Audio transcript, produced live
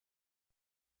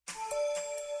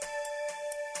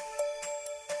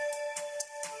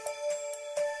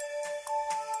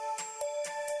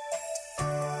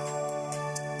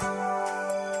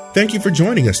Thank you for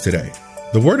joining us today.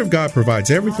 The Word of God provides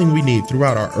everything we need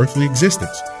throughout our earthly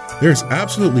existence. There is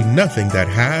absolutely nothing that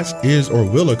has, is, or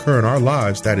will occur in our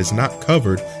lives that is not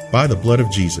covered by the blood of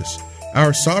Jesus.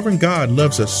 Our sovereign God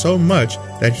loves us so much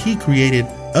that He created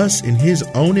us in His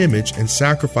own image and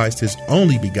sacrificed His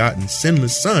only begotten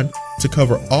sinless Son to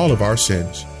cover all of our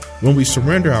sins. When we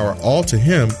surrender our all to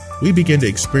Him, we begin to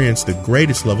experience the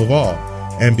greatest love of all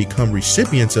and become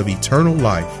recipients of eternal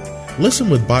life. Listen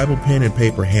with Bible, pen, and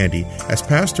paper handy as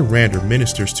Pastor Rander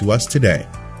ministers to us today.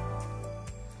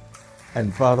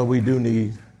 And Father, we do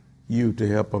need You to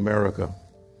help America.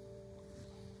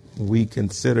 We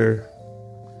consider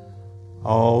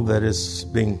all that has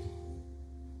been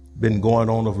going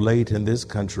on of late in this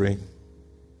country.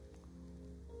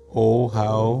 Oh,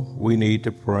 how we need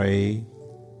to pray.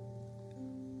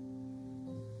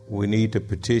 We need to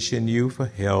petition You for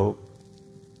help.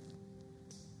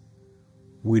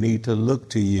 We need to look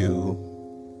to You,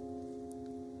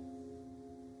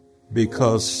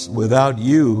 because without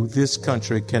You, this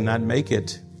country cannot make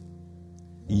it.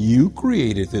 You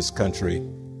created this country.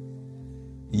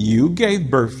 You gave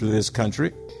birth to this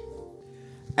country.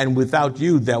 And without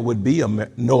You, there would be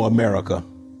no America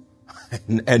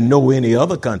and no any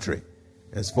other country,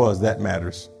 as far as that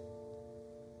matters.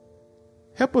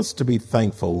 Help us to be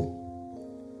thankful.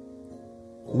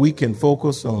 We can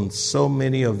focus on so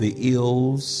many of the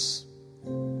ills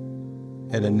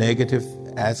and the negative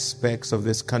aspects of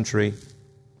this country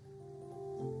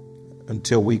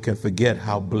until we can forget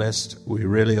how blessed we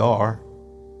really are.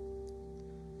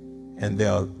 And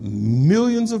there are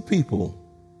millions of people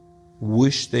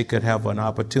wish they could have an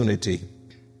opportunity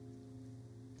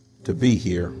to be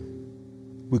here.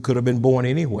 We could have been born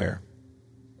anywhere.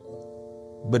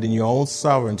 But in Your own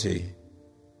sovereignty,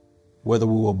 whether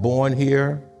we were born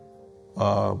here,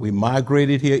 we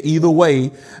migrated here, either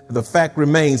way, the fact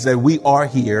remains that we are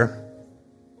here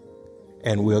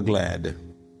and we're glad.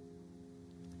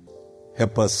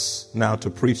 Help us now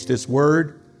to preach this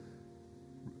word.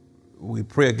 We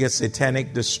pray against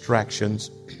satanic distractions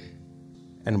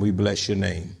and we bless Your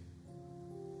name.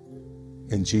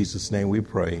 In Jesus' name we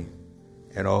pray.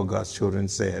 And all God's children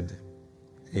said,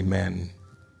 amen.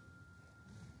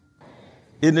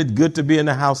 Isn't it good to be in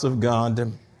the house of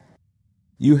God?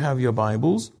 You have your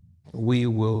Bibles.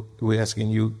 We're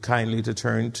asking you kindly to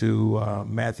turn to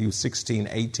Matthew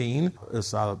 16:18.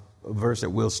 It's our verse that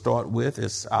we'll start with.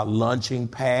 It's our launching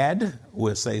pad.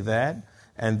 We'll say that.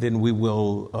 And then we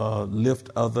will lift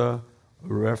other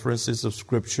references of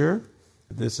Scripture.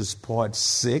 This is part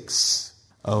 6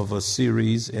 of a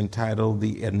series entitled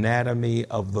The Anatomy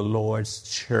of the Lord's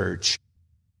Church.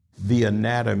 The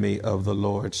anatomy of the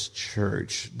Lord's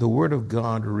church. The Word of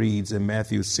God reads in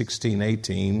Matthew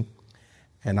 16:18,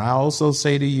 "And I also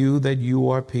say to you that you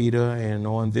are Peter, and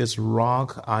on this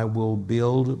rock I will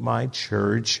build my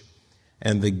church,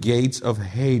 and the gates of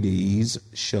Hades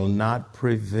shall not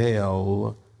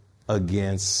prevail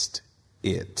against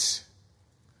it."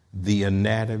 The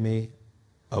anatomy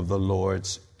of the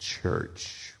Lord's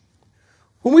church.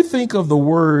 When we think of the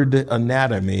word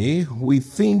anatomy, we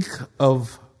think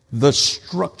of the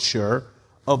structure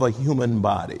of a human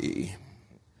body.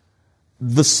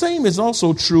 The same is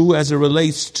also true as it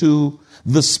relates to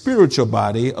the spiritual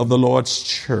body of the Lord's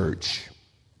church.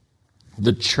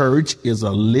 The church is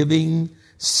a living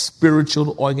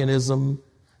spiritual organism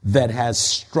that has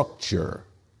structure.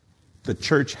 The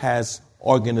church has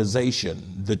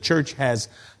organization. The church has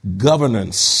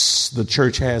governance. The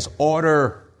church has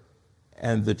order.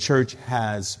 And the church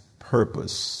has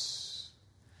purpose.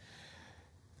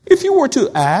 If you were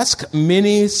to ask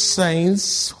many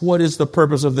saints what is the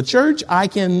purpose of the church, I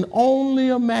can only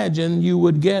imagine you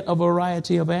would get a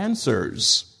variety of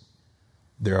answers.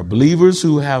 There are believers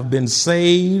who have been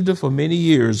saved for many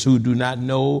years who do not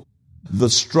know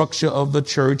the structure of the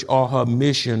church or her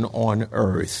mission on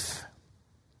earth.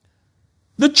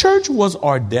 The church was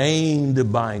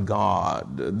ordained by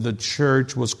God. The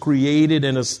church was created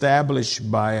and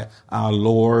established by our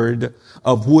Lord,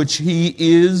 of which He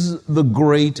is the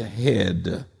great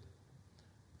head.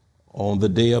 On the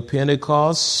day of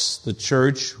Pentecost, the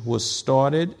church was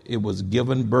started. It was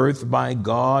given birth by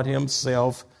God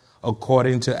Himself,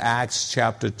 according to Acts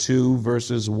chapter 2,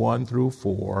 verses 1 through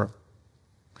 4.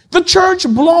 The church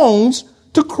belongs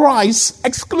to Christ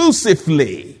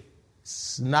exclusively.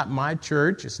 It's not my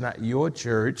church. It's not your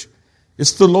church.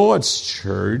 It's the Lord's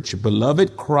church.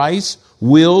 Beloved, Christ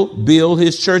will build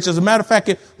His church. As a matter of fact,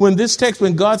 when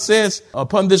God says,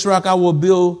 "Upon this rock I will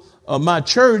build my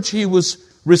church," He was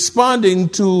responding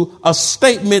to a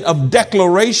statement of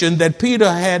declaration that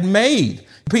Peter had made.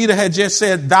 Peter had just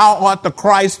said, thou art the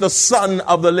Christ, the Son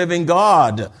of the living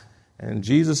God. And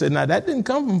Jesus said, now that didn't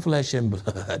come from flesh and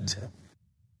blood.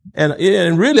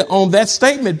 And really on that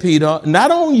statement, Peter,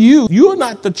 not on you, you're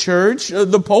not the church,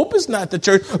 the Pope is not the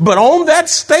church, but on that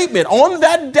statement, on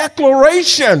that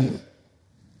declaration,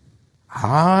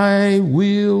 I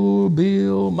will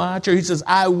build my church. He says,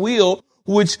 I will,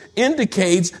 which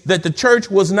indicates that the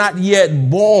church was not yet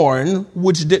born,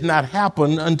 which did not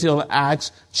happen until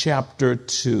Acts chapter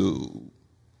 2.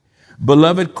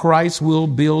 Beloved, Christ will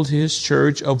build his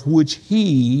church, of which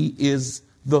he is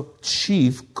the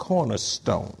chief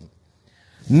cornerstone.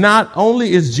 Not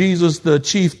only is Jesus the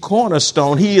chief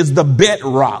cornerstone, he is the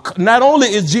bedrock. Not only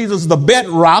is Jesus the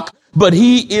bedrock, but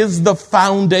he is the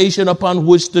foundation upon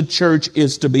which the church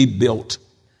is to be built.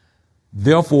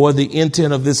 Therefore, the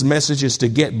intent of this message is to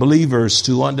get believers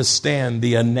to understand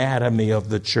the anatomy of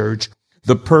the church,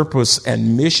 the purpose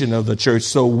and mission of the church,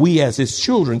 so we as his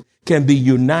children can be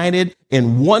united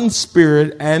in one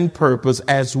spirit and purpose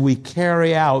as we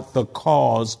carry out the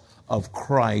cause of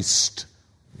Christ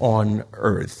on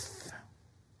earth.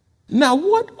 Now,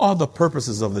 what are the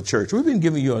purposes of the church? We've been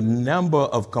giving you a number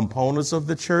of components of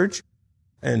the church,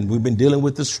 and we've been dealing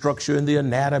with the structure and the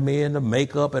anatomy and the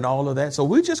makeup and all of that. So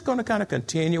we're just going to kind of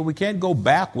continue. We can't go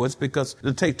backwards because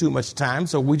it'll take too much time.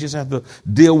 So we just have to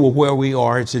deal with where we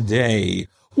are today.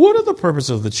 What are the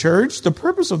purposes of the church? The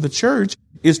purpose of the church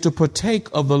is to partake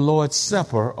of the Lord's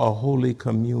Supper or Holy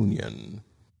Communion.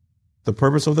 The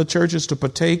purpose of the church is to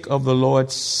partake of the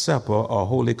Lord's Supper or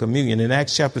Holy Communion. In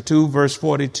Acts chapter 2, verse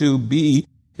 42b,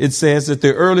 it says that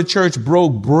the early church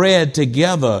broke bread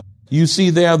together. You see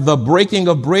there, the breaking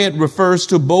of bread refers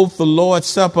to both the Lord's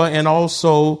Supper and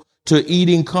also to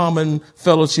eating common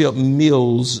fellowship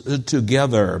meals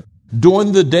together.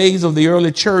 During the days of the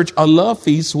early church, a love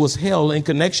feast was held in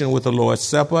connection with the Lord's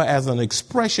Supper as an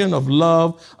expression of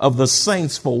love of the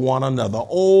saints for one another.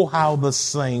 Oh, how the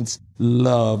saints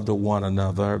loved one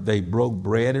another. They broke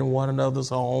bread in one another's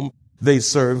home. They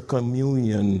served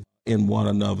communion in one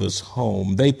another's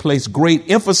home. They placed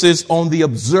great emphasis on the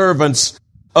observance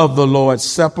of the Lord's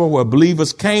Supper, where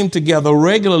believers came together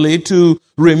regularly to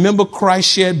remember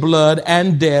Christ's shed blood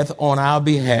and death on our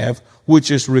behalf,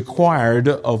 which is required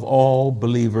of all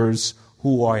believers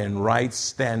who are in right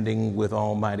standing with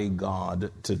Almighty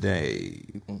God today.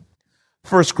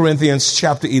 1 Corinthians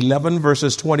chapter 11,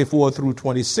 verses 24 through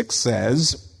 26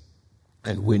 says,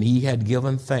 and when he had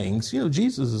given thanks,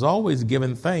 Jesus is always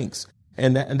giving thanks.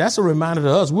 And that's a reminder to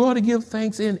us. We ought to give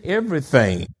thanks in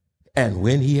everything. And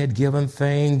when he had given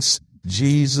thanks,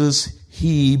 Jesus,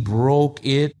 he broke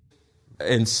it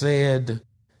and said,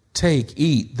 take,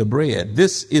 eat the bread.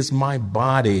 This is my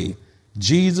body.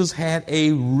 Jesus had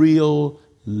a real,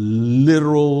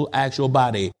 literal, actual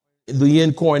body. The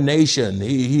incarnation,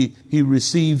 he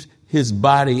received his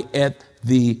body at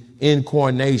the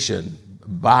incarnation.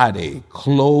 Body,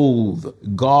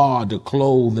 clothed, God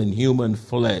clothed in human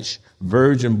flesh,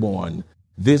 virgin born.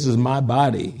 This is my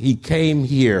body. He came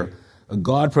here.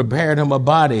 God prepared him a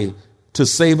body to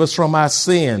save us from our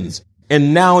sins.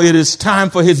 And now it is time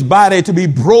for his body to be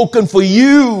broken for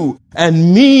you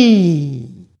and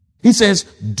me. He says,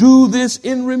 do this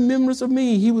in remembrance of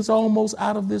me. He was almost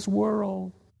out of this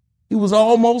world. He was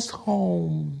almost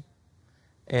home.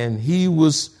 And he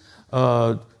was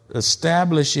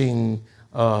establishing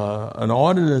an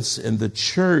ordinance in the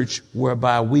church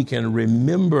whereby we can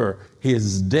remember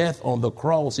his death on the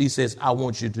cross. He says, I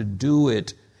want you to do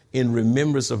it in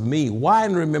remembrance of me. Why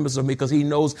in remembrance of me? Because he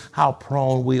knows how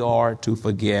prone we are to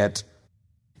forget.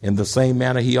 In the same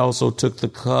manner, he also took the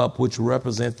cup, which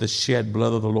represents the shed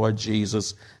blood of the Lord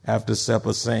Jesus, after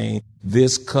supper, saying,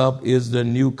 this cup is the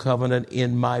new covenant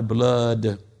in my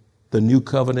blood. The new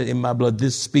covenant in my blood.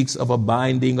 This speaks of a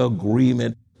binding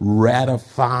agreement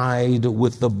ratified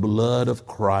with the blood of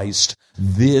Christ.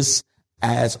 This,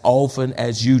 as often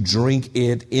as you drink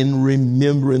it, in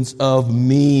remembrance of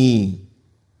me.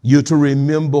 You're to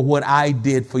remember what I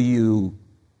did for you.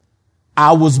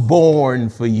 I was born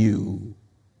for you.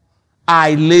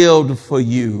 I lived for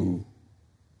you.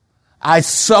 I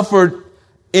suffered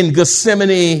in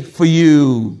Gethsemane for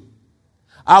you.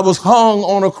 I was hung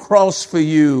on a cross for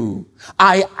you.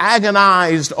 I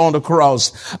agonized on the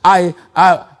cross.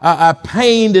 I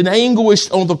pained and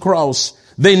anguished on the cross.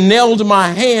 They nailed my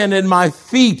hand and my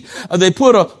feet. They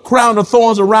put a crown of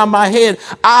thorns around my head.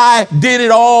 I did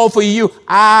it all for you.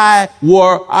 I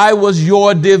was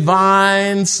your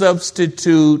divine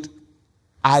substitute.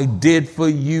 I did for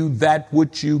you that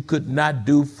which you could not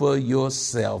do for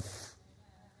yourself.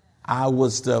 I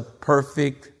was the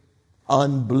perfect,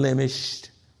 unblemished,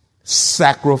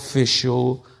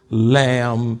 sacrificial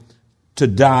lamb to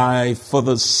die for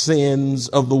the sins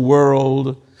of the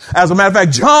world. As a matter of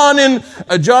fact, John in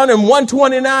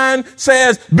 1:29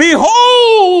 says,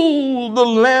 behold the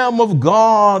Lamb of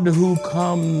God who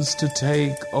comes to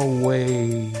take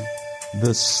away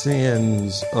the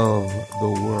sins of the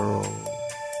world.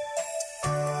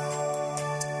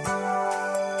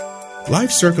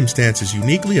 Life circumstances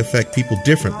uniquely affect people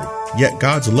differently, yet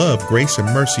God's love, grace, and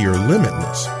mercy are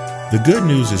limitless. The good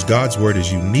news is God's word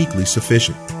is uniquely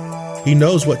sufficient. He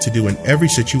knows what to do in every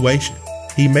situation.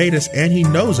 He made us and he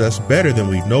knows us better than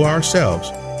we know ourselves.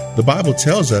 The Bible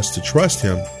tells us to trust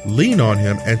him, lean on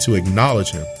him, and to acknowledge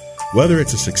him. Whether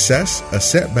it's a success, a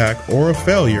setback, or a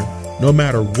failure, no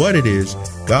matter what it is,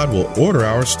 God will order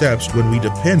our steps when we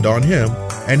depend on him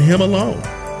and him alone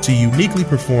to uniquely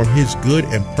perform his good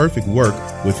and perfect work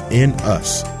within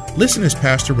us. Listen as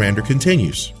Pastor Rander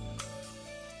continues.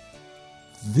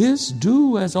 This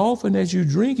do as often as you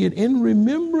drink it in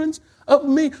remembrance of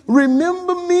me.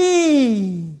 Remember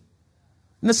me.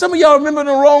 Now, some of y'all remember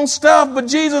the wrong stuff, but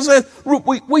Jesus says,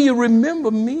 will you remember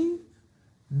me?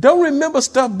 Don't remember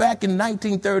stuff back in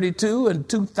 1932 and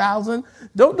 2000.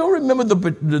 Don't remember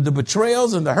the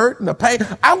betrayals and the hurt and the pain.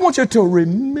 I want you to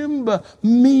remember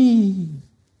me.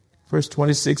 Verse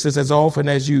 26 says, as often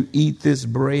as you eat this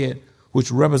bread, which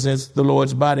represents the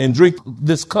Lord's body, and drink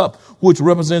this cup, which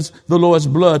represents the Lord's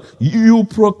blood, you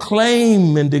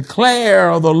proclaim and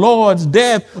declare the Lord's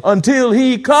death until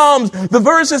he comes. The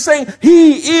verse is saying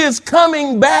he is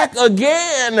coming back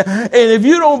again. And if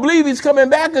you don't believe he's coming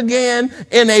back again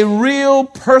in a real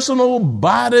personal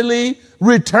bodily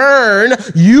return,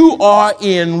 you are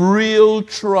in real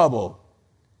trouble.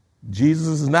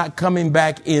 Jesus is not coming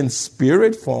back in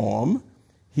spirit form.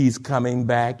 He's coming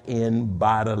back in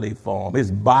bodily form.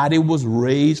 His body was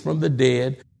raised from the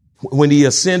dead. When he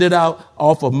ascended out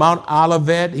off of Mount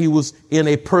Olivet, he was in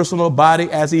a personal body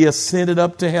as he ascended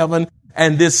up to heaven.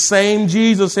 And this same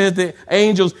Jesus, says the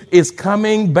angels, is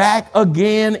coming back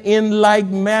again in like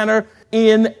manner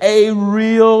in a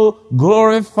real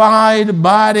glorified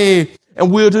body. And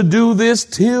we're to do this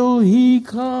till he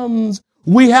comes.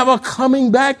 We have a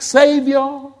coming back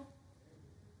Savior.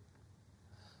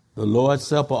 The Lord's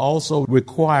Supper also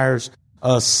requires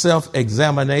a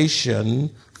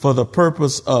self-examination for the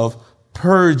purpose of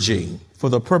purging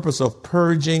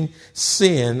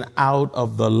sin out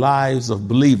of the lives of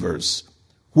believers,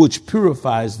 which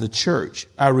purifies the church.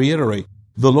 I reiterate,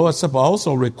 the Lord's Supper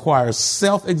also requires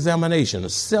self-examination,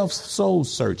 self-soul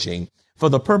searching for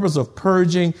the purpose of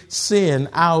purging sin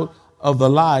out of the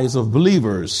lives of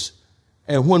believers.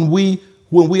 And when we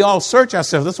all search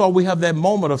ourselves, that's why we have that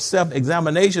moment of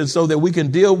self-examination so that we can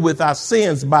deal with our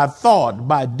sins by thought,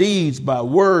 by deeds, by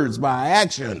words, by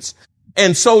actions.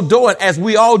 And so doing, as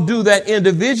we all do that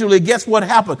individually, guess what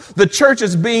happened? The church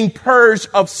is being purged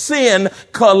of sin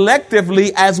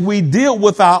collectively as we deal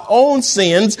with our own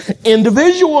sins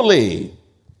individually.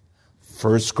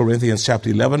 1 Corinthians chapter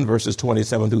 11, verses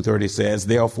 27 through 30 says,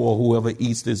 therefore, whoever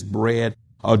eats this bread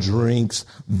or drinks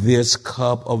this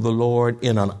cup of the Lord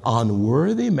in an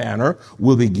unworthy manner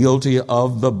will be guilty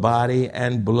of the body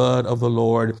and blood of the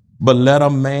Lord. But let a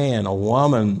man, a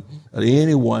woman,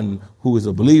 anyone who is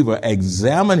a believer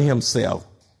examine himself.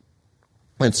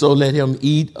 And so let him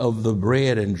eat of the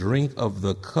bread and drink of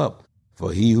the cup.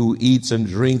 For he who eats and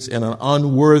drinks in an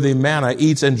unworthy manner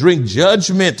eats and drinks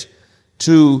judgment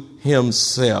to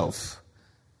himself.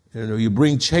 You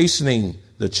bring chastening,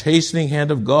 the chastening hand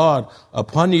of God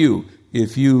upon you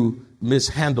if you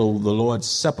mishandle the Lord's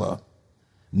Supper,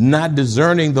 not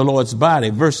discerning the Lord's body.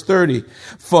 Verse 30,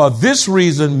 for this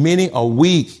reason many are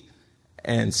weak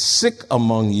and sick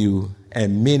among you,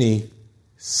 and many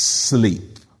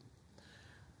sleep.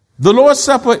 The Lord's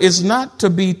Supper is not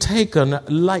to be taken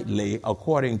lightly,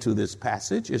 according to this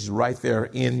passage. It's right there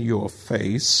in your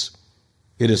face.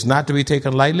 It is not to be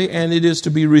taken lightly, and it is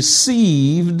to be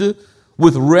received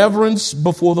with reverence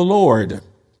before the Lord.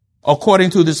 According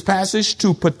to this passage,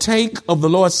 to partake of the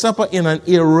Lord's Supper in an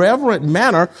irreverent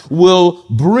manner will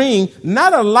bring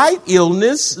not a light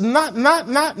illness, not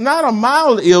a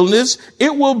mild illness.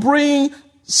 It will bring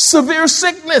severe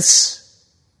sickness.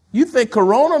 You think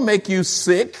corona make you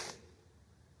sick?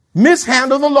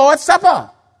 Mishandle the Lord's Supper.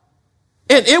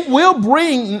 And it will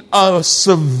bring a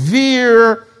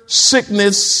severe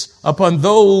sickness upon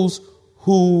those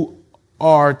who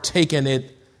are taking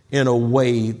it in a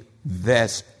way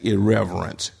that's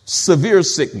irreverent. Severe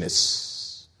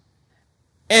sickness.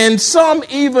 And some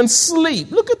even sleep.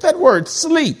 Look at that word,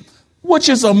 sleep, which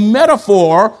is a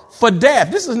metaphor for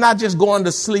death. This is not just going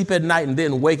to sleep at night and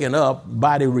then waking up,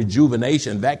 body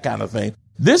rejuvenation, that kind of thing.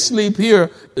 This sleep here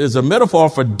is a metaphor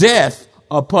for death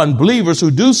upon believers who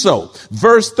do so.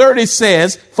 Verse 30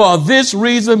 says, for this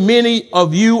reason, many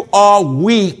of you are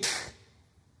weak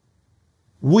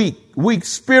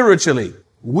spiritually,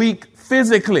 weak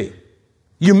physically.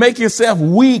 You make yourself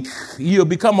weak. You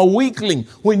become a weakling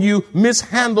when you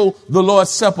mishandle the Lord's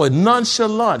Supper,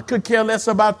 nonchalant, could care less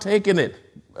about taking it,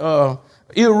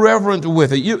 irreverent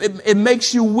with it. It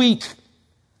makes you weak.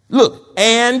 Look,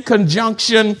 and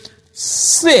conjunction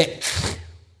sick.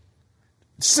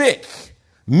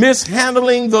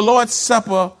 Mishandling the Lord's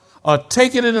Supper or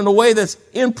taking it in a way that's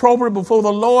inappropriate before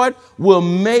the Lord will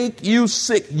make you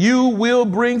sick. You will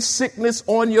bring sickness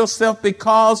on yourself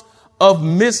because of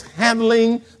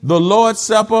mishandling the Lord's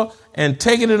Supper and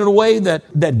taking it in a way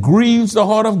that grieves the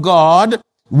heart of God.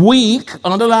 Weak,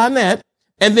 underline that.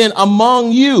 And then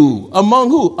among you, among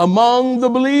who? Among the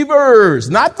believers,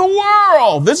 not the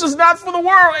world. This is not for the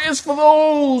world. It's for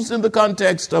those in the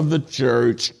context of the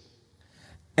church.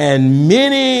 And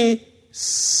many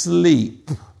sleep.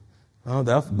 Oh,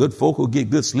 there are good folk who get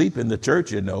good sleep in the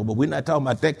church, you know, but we're not talking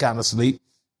about that kind of sleep.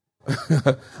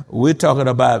 We're talking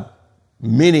about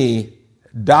many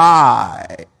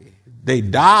die. They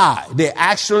die. They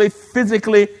actually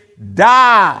physically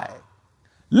die.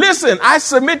 Listen, I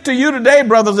submit to you today,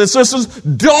 brothers and sisters,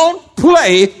 don't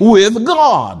play with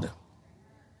God.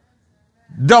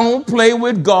 Don't play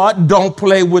with God. Don't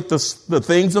play with the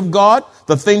things of God.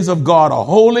 The things of God are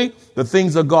holy. The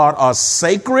things of God are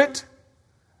sacred.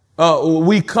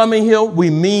 We come in here, we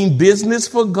mean business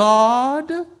for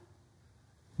God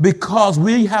because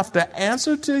we have to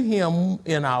answer to him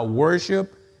in our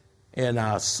worship, in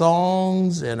our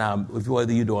songs,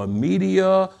 whether you're doing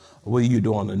media, whether you're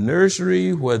doing a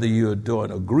nursery, whether you're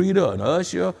doing a greeter, an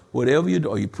usher, whatever you do,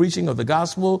 or you're preaching of the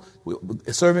gospel,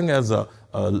 serving as a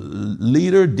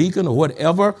leader, deacon, or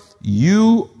whatever,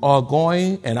 you are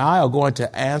going and I are going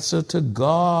to answer to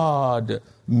God.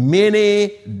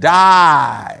 Many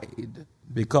died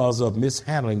because of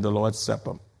mishandling the Lord's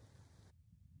Supper.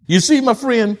 You see, my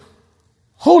friend,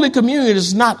 Holy Communion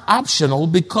is not optional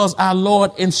because our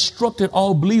Lord instructed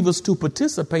all believers to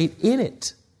participate in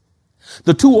it.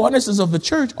 The two ordinances of the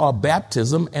church are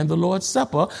baptism and the Lord's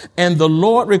Supper, and the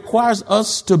Lord requires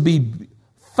us to be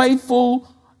faithful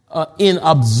in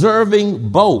observing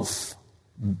both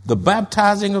the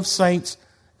baptizing of saints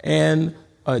and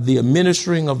the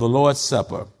administering of the Lord's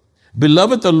Supper.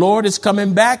 Beloved, the Lord is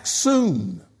coming back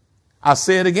soon. I'll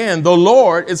say it again. The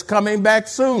Lord is coming back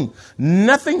soon.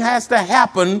 Nothing has to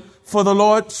happen for the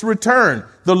Lord's return.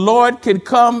 The Lord can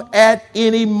come at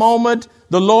any moment.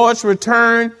 The Lord's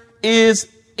return is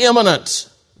imminent.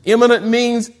 Imminent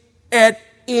means at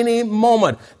any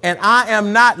moment. And I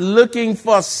am not looking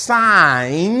for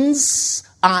signs.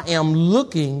 I am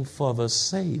looking for the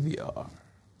Savior.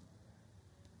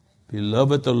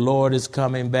 Beloved, the Lord is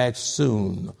coming back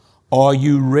soon. Are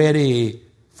you ready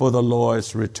for the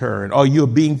Lord's return? Are you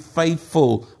being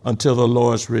faithful until the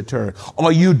Lord's return?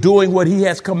 Are you doing what he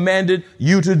has commanded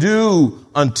you to do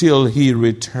until he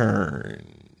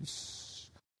returns?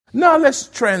 Now let's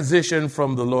transition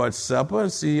from the Lord's Supper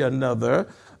and see another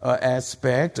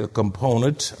aspect, a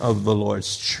component of the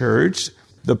Lord's church.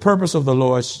 The purpose of the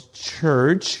Lord's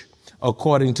church,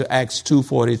 according to Acts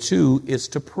 2:42, is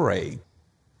to pray.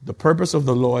 The purpose of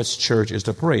the Lord's church is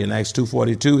to pray. In Acts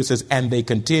 2:42, it says, and they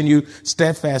continue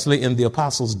steadfastly in the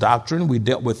apostles' doctrine. We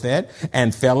dealt with that.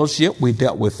 And fellowship, we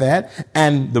dealt with that.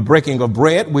 And the breaking of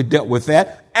bread, we dealt with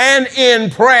that. And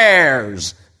in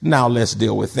prayers. Now let's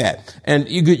deal with that. And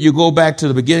you go back to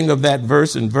the beginning of that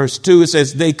verse. In verse 2, it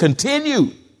says they continue.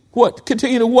 What?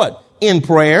 Continue to what? In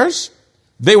prayers.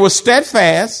 They were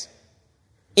steadfast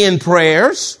in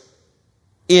prayers.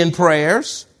 In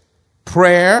prayers.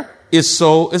 Prayer is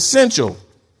so essential.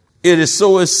 It is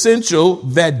so essential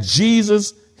that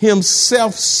Jesus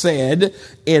himself said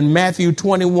in Matthew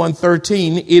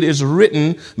 21:13, it is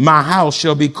written, my house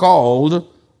shall be called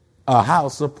a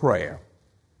house of prayer.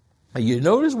 And you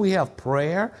notice we have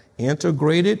prayer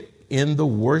integrated in the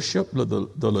worship, the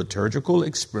liturgical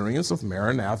experience of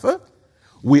Maranatha.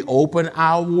 We open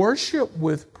our worship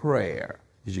with prayer.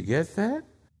 Did you get that?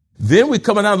 Then we're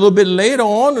coming out a little bit later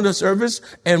on in the service,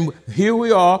 and here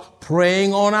we are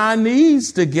praying on our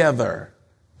knees together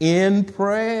in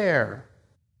prayer.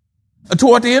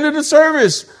 Toward the end of the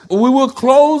service, we will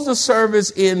close the service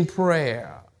in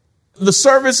prayer. The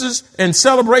services and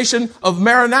celebration of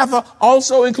Maranatha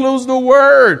also includes the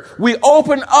Word. We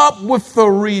open up with the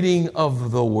reading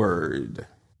of the Word.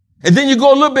 And then you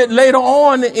go a little bit later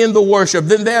on in the worship.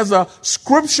 Then there's a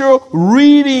scriptural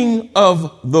reading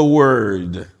of the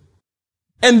Word.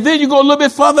 And then you go a little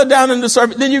bit further down in the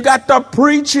service. Then you got the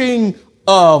preaching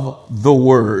of the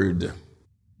Word.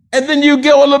 And then you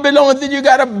go a little bit on, and then you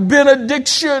got a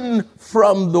benediction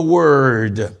from the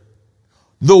word.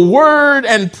 The word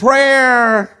and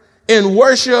prayer in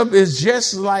worship is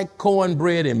just like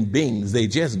cornbread and beans. They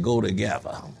just go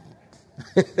together.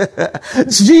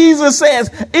 Jesus says,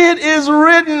 it is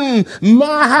written,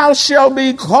 my house shall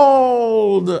be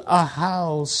called a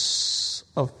house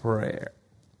of prayer.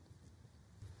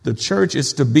 The church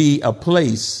is to be a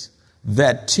place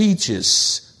that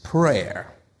teaches prayer.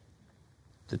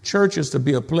 The church is to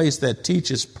be a place that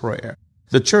teaches prayer.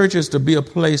 The church is to be a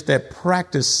place that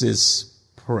practices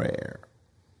prayer.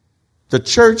 The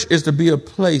church is to be a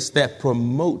place that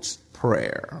promotes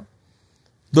prayer.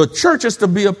 The church is to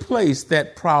be a place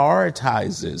that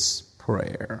prioritizes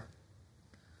prayer.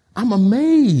 I'm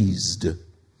amazed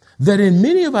that in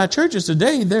many of our churches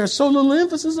today, there's so little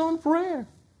emphasis on prayer.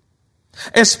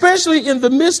 Especially in the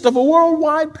midst of a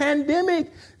worldwide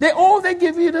pandemic. They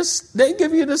give you the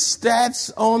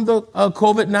stats on the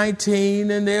COVID-19,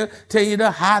 and they'll tell you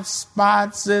the hot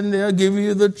spots, and they'll give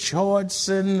you the charts,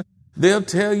 and they'll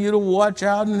tell you to watch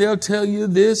out, and they'll tell you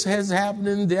this has happened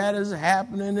and that is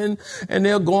happening, and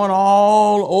they're going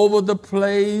all over the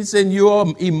place, and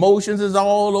your emotions is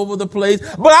all over the place.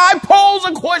 But I pose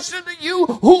a question to you: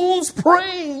 who's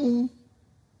praying?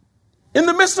 In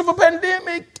the midst of a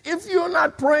pandemic, if you're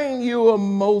not praying, you are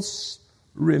most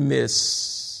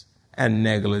remiss and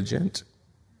negligent.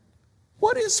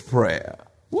 What is prayer?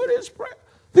 What is prayer?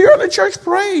 The early church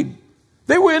prayed.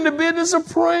 They were in the business of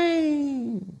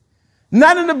praying.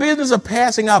 Not in the business of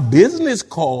passing out business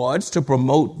cards to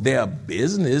promote their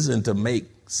business and to make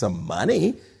some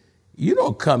money. You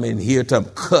don't come in here to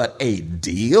cut a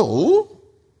deal.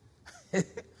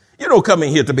 You don't come in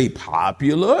here to be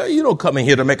popular. You don't come in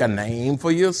here to make a name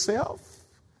for yourself.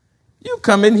 You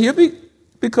come in here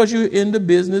because you're in the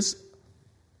business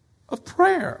of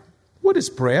prayer. What is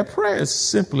prayer? Prayer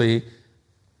is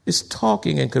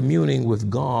talking and communing with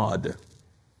God.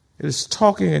 It is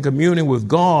talking and communing with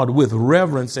God with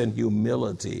reverence and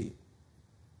humility.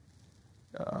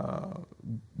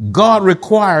 God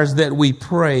requires that we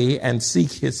pray and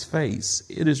seek his face.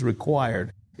 It is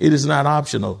required. It is not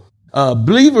optional.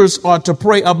 Believers are to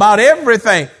pray about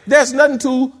everything. There's nothing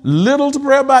too little to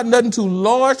pray about, nothing too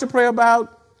large to pray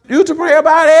about. You're to pray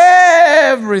about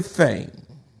everything.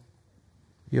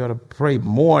 You ought to pray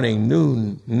morning,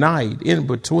 noon, night, in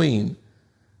between,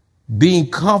 being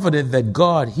confident that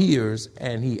God hears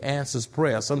and he answers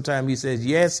prayer. Sometimes he says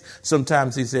yes,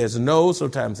 sometimes he says no,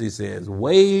 sometimes he says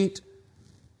wait.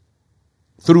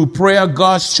 Through prayer,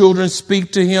 God's children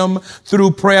speak to him.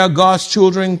 Through prayer, God's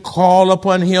children call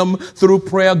upon him. Through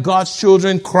prayer, God's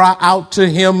children cry out to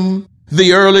him.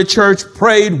 The early church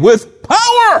prayed with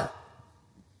power.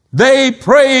 They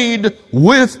prayed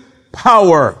with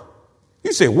power.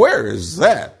 You say, where is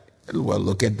that? Well,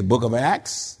 look at the book of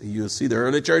Acts. You'll see the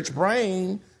early church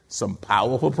praying. Some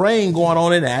powerful praying going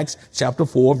on in Acts chapter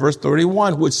 4, verse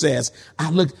 31, which says,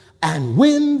 and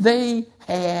when they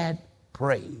had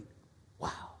prayed.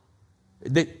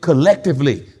 They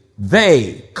collectively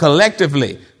prayed.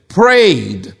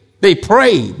 They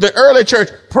prayed. The early church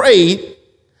prayed.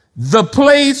 The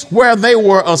place where they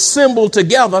were assembled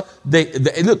together,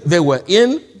 they were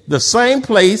in the same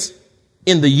place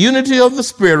in the unity of the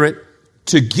Spirit,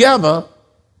 together,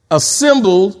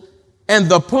 assembled, and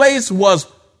the place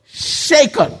was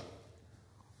shaken.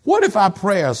 What if our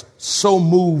prayers so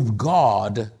moved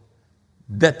God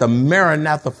that the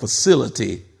Maranatha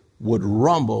facility would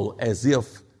rumble as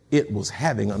if it was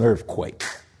having an earthquake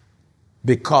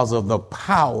because of the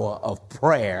power of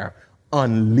prayer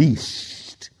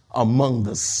unleashed among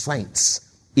the saints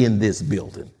in this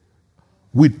building?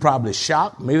 We'd probably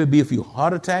shock, maybe be a few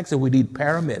heart attacks, and we'd need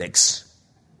paramedics.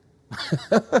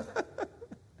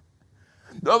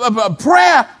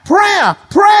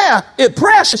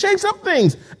 Prayer shakes up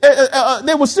things.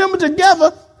 They were assembled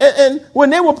together, and when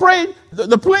they were praying,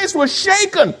 the place was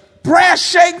shaken. Prayer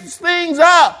shakes things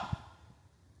up.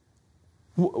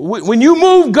 When you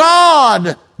move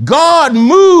God, God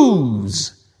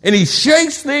moves, and he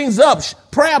shakes things up.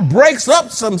 Prayer breaks up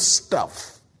some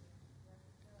stuff.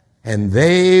 And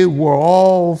they were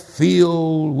all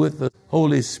filled with the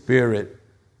Holy Spirit.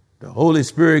 The Holy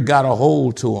Spirit got a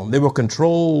hold to them. They were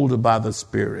controlled by the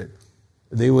Spirit.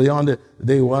 They were under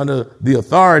the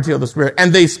authority of the Spirit.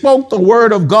 And they spoke the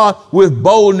word of God with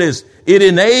boldness. It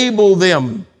enabled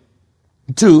them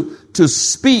to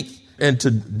speak and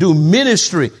to do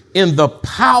ministry in the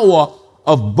power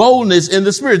of boldness in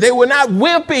the Spirit. They were not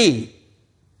wimpy.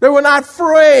 They were not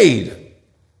afraid.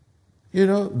 You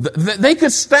know, they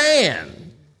could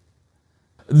stand.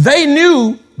 They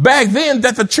knew back then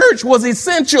that the church was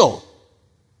essential.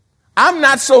 I'm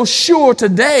not so sure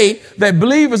today that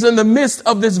believers in the midst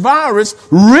of this virus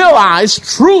realize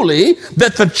truly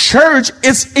that the church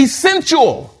is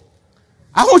essential.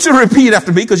 I want you to repeat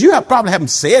after me because you probably haven't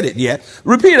said it yet.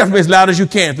 Repeat after me as loud as you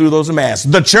can through those masks.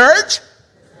 The church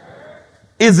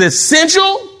is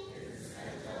essential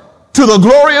to the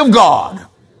glory of God.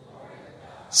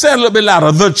 Say it a little bit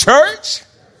louder. The church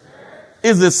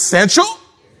is essential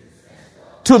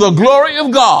to the glory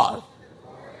of God.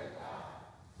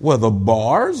 Well, the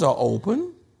bars are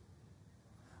open.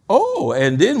 Oh,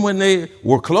 and then when they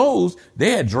were closed, they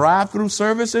had drive-through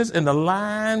services, and the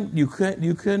line, you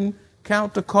couldn't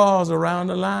count the cars around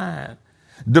the line.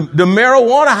 The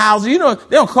marijuana houses, you know,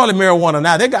 they don't call it marijuana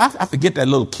now. I forget that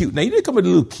little cute name. They come with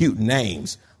little cute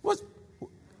names. What's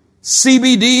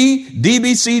CBD,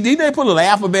 DBCD? They put little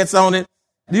alphabets on it,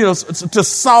 you know, to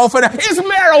soften it. It's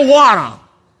marijuana.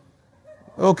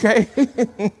 Okay.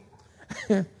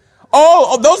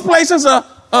 Oh, those places are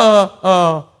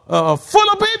full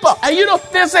of people. And you know,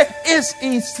 they say it's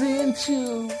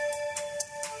essential.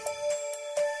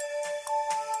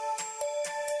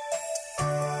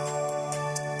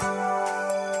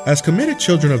 As committed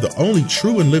children of the only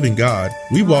true and living God,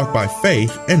 we walk by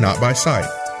faith and not by sight.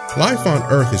 Life on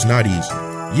earth is not easy.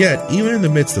 Yet, even in the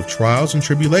midst of trials and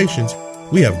tribulations,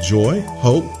 we have joy,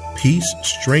 hope, peace,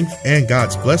 strength, and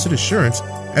God's blessed assurance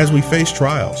as we face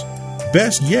trials.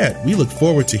 Best yet, we look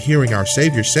forward to hearing our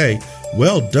Savior say,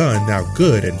 "Well done, thou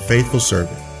good and faithful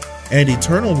servant," and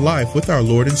eternal life with our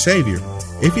Lord and Savior.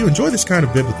 If you enjoy this kind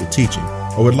of biblical teaching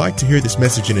or would like to hear this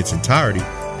message in its entirety,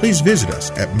 please visit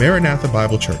us at Maranatha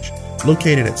Bible Church,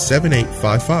 located at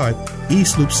 7855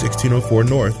 East Loop 1604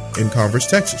 North in Converse,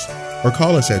 Texas, or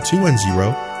call us at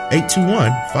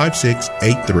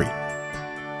 210-821-5683.